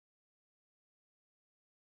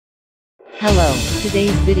Hello, today's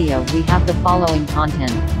video we have the following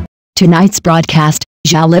content. Tonight's broadcast,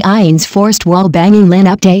 Zhao Liying's forced wall-banging Lin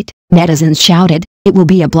update, netizens shouted, "It will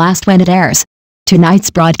be a blast when it airs." Tonight's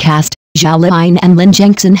broadcast, Zhao Liying and Lin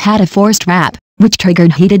Zhengxin had a forced rap, which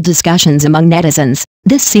triggered heated discussions among netizens.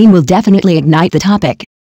 This scene will definitely ignite the topic.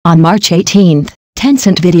 On March 18th,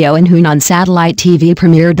 Tencent Video and Hunan Satellite TV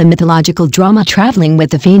premiered the mythological drama Traveling with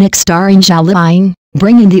the Phoenix starring Zhao Liying,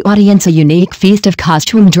 bringing the audience a unique feast of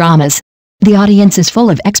costume dramas. The audience is full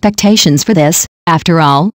of expectations for this. After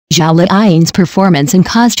all, Zhao Liying's performance in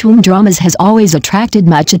costume dramas has always attracted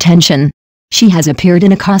much attention. She has appeared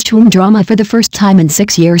in a costume drama for the first time in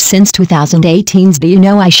 6 years since 2018's Do You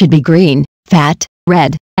Know I Should Be Green, Fat,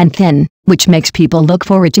 Red, and Thin, which makes people look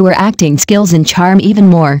forward to her acting skills and charm even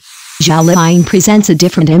more. Zhao Liying presents a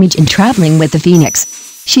different image in Traveling with the Phoenix.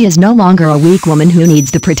 She is no longer a weak woman who needs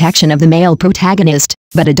the protection of the male protagonist,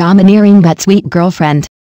 but a domineering but sweet girlfriend.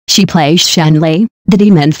 She plays Shenli, the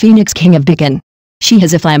demon phoenix king of Bikan. She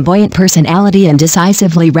has a flamboyant personality and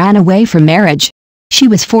decisively ran away from marriage. She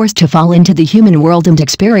was forced to fall into the human world and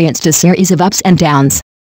experienced a series of ups and downs.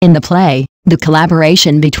 In the play, the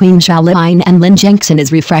collaboration between Zhao Liying and Lin Zhengxin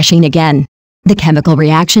is refreshing again. The chemical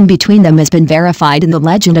reaction between them has been verified in the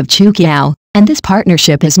legend of Chuqiao, and this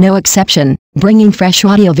partnership is no exception, bringing fresh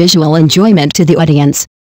audiovisual enjoyment to the audience.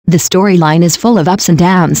 The storyline is full of ups and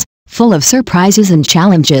downs, full of surprises and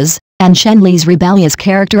challenges, and Shenli's rebellious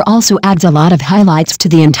character also adds a lot of highlights to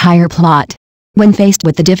the entire plot. When faced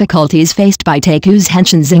with the difficulties faced by Taiku's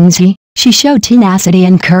henchman Zingzi, she showed tenacity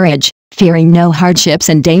and courage, fearing no hardships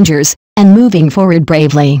and dangers, and moving forward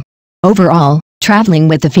bravely. Overall, Traveling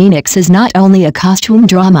with the Phoenix is not only a costume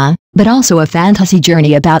drama, but also a fantasy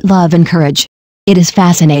journey about love and courage. It is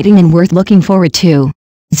fascinating and worth looking forward to.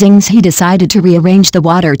 Zingzi decided to rearrange the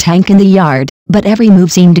water tank in the yard, but every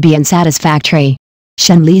move seemed to be unsatisfactory.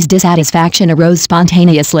 Shenli's dissatisfaction arose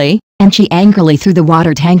spontaneously, and she angrily threw the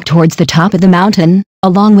water tank towards the top of the mountain,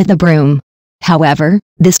 along with the broom. However,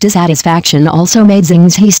 this dissatisfaction also made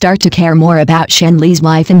Zingzi start to care more about Shenli's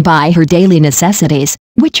life and buy her daily necessities,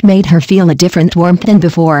 which made her feel a different warmth than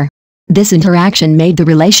before. This interaction made the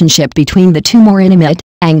relationship between the two more intimate,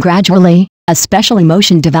 and gradually, a special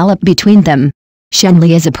emotion developed between them.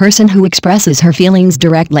 Shenli is a person who expresses her feelings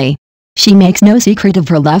directly. She makes no secret of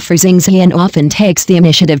her love for Zingzi and often takes the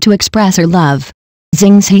initiative to express her love.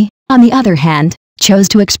 Zingzi, on the other hand, chose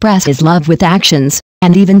to express his love with actions,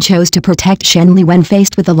 and even chose to protect Shenli when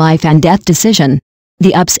faced with a life and death decision.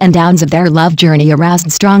 The ups and downs of their love journey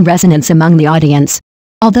aroused strong resonance among the audience.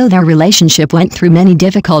 Although their relationship went through many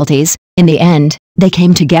difficulties, in the end, they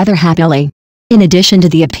came together happily. In addition to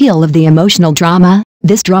the appeal of the emotional drama,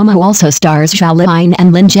 this drama also stars Zhao Liying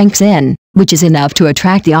and Lin Zhengxin, which is enough to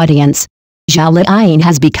attract the audience. Zhao Liying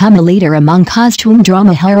has become a leader among costume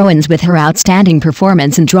drama heroines with her outstanding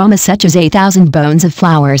performance in dramas such as 8,000 Bones of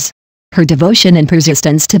Flowers. Her devotion and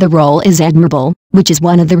persistence to the role is admirable, which is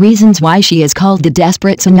one of the reasons why she is called the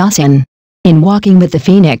desperate sannyasin. In Walking with the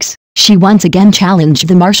Phoenix, she once again challenged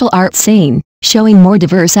the martial arts scene, showing more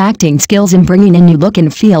diverse acting skills and bringing a new look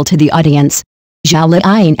and feel to the audience. Zhao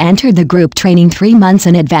Liying entered the group training 3 months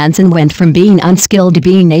in advance and went from being unskilled to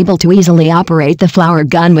being able to easily operate the flower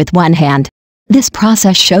gun with one hand. This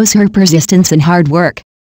process shows her persistence and hard work.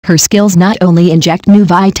 Her skills not only inject new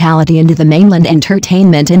vitality into the mainland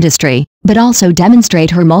entertainment industry, but also demonstrate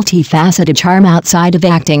her multifaceted charm outside of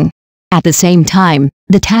acting. At the same time,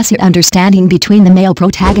 the tacit understanding between the male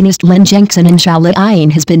protagonist Lin Zhengxin and Zhao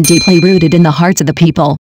Liying has been deeply rooted in the hearts of the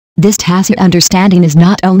people. This tacit understanding is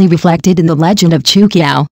not only reflected in the legend of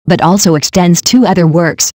Chuqiao, but also extends to other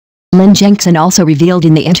works. Lin Zhengxin also revealed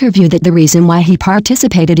in the interview that the reason why he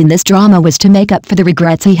participated in this drama was to make up for the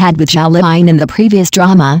regrets he had with Zhao Liying in the previous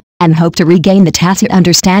drama, and hoped to regain the tacit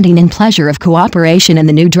understanding and pleasure of cooperation in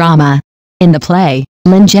the new drama. In the play,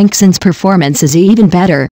 Lin Zhengxin's performance is even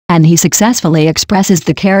better, and he successfully expresses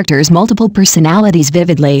the character's multiple personalities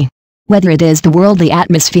vividly. Whether it is the worldly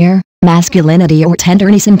atmosphere, masculinity or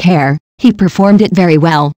tenderness and care, he performed it very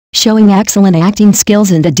well, showing excellent acting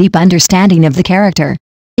skills and a deep understanding of the character.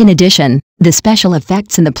 In addition, the special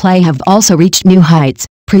effects in the play have also reached new heights,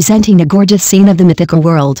 presenting a gorgeous scene of the mythical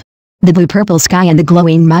world. The blue-purple sky and the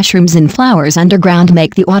glowing mushrooms and flowers underground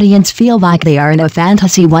make the audience feel like they are in a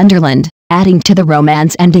fantasy wonderland, adding to the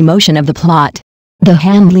romance and emotion of the plot. The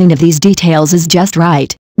handling of these details is just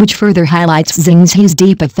right, which further highlights Zingzi's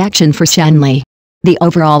deep affection for Shenli. The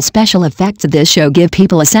overall special effects of this show give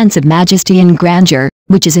people a sense of majesty and grandeur,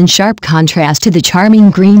 which is in sharp contrast to the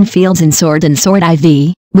charming green fields in Sword and Sword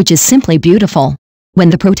IV, which is simply beautiful.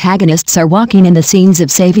 When the protagonists are walking in the scenes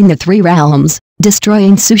of saving the Three Realms,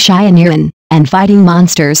 destroying Sushai and Niran, and fighting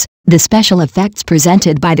monsters. The special effects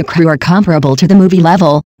presented by the crew are comparable to the movie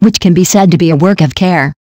level, which can be said to be a work of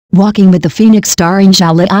care. Walking with the Phoenix starring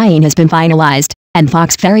Zhao Liying has been finalized, and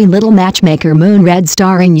Fox Very Little Matchmaker Moon Red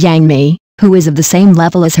starring Yang Mi, who is of the same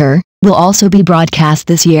level as her, will also be broadcast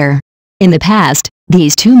this year. In the past,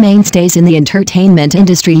 these two mainstays in the entertainment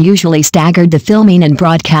industry usually staggered the filming and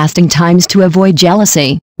broadcasting times to avoid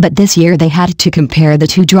jealousy, but this year they had to compare the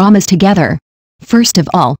two dramas together. First of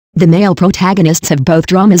all, the male protagonists of both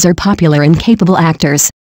dramas are popular and capable actors.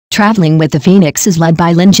 Traveling with the Phoenix is led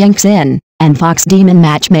by Lin Zhengxin, and Fox Demon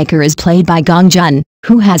Matchmaker is played by Gong Jun,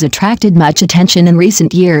 who has attracted much attention in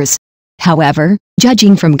recent years. However,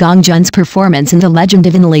 judging from Gong Jun's performance in The Legend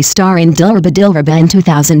of Anli starring Dilruba in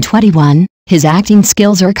 2021, his acting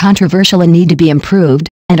skills are controversial and need to be improved,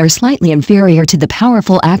 and are slightly inferior to the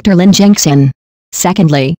powerful actor Lin Zhengxin.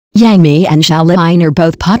 Secondly, Yang Mi and Zhao Liying are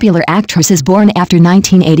both popular actresses born after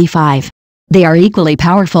 1985. They are equally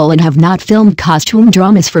powerful and have not filmed costume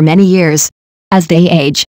dramas for many years. As they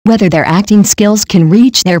age, whether their acting skills can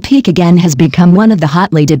reach their peak again has become one of the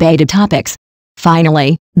hotly debated topics.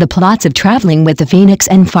 Finally, the plots of Traveling with the Phoenix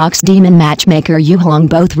and Fox Demon Matchmaker Yu Huang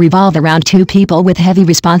both revolve around two people with heavy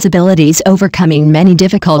responsibilities overcoming many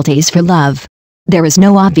difficulties for love. There is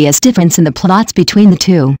no obvious difference in the plots between the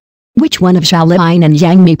two. Which one of Zhao Liying and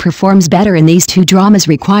Yang Mi performs better in these two dramas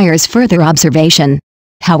requires further observation.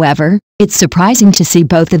 However, it's surprising to see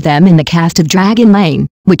both of them in the cast of Dragon Lane,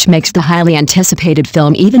 which makes the highly anticipated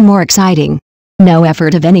film even more exciting. No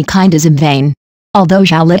effort of any kind is in vain. Although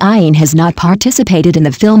Zhao Liying has not participated in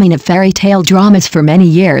the filming of fairy tale dramas for many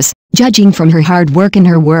years, judging from her hard work in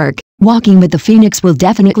her work, Walking with the Phoenix will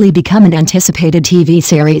definitely become an anticipated TV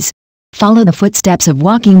series. Follow the footsteps of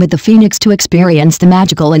Walking with the Phoenix to experience the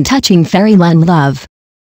magical and touching fairyland love.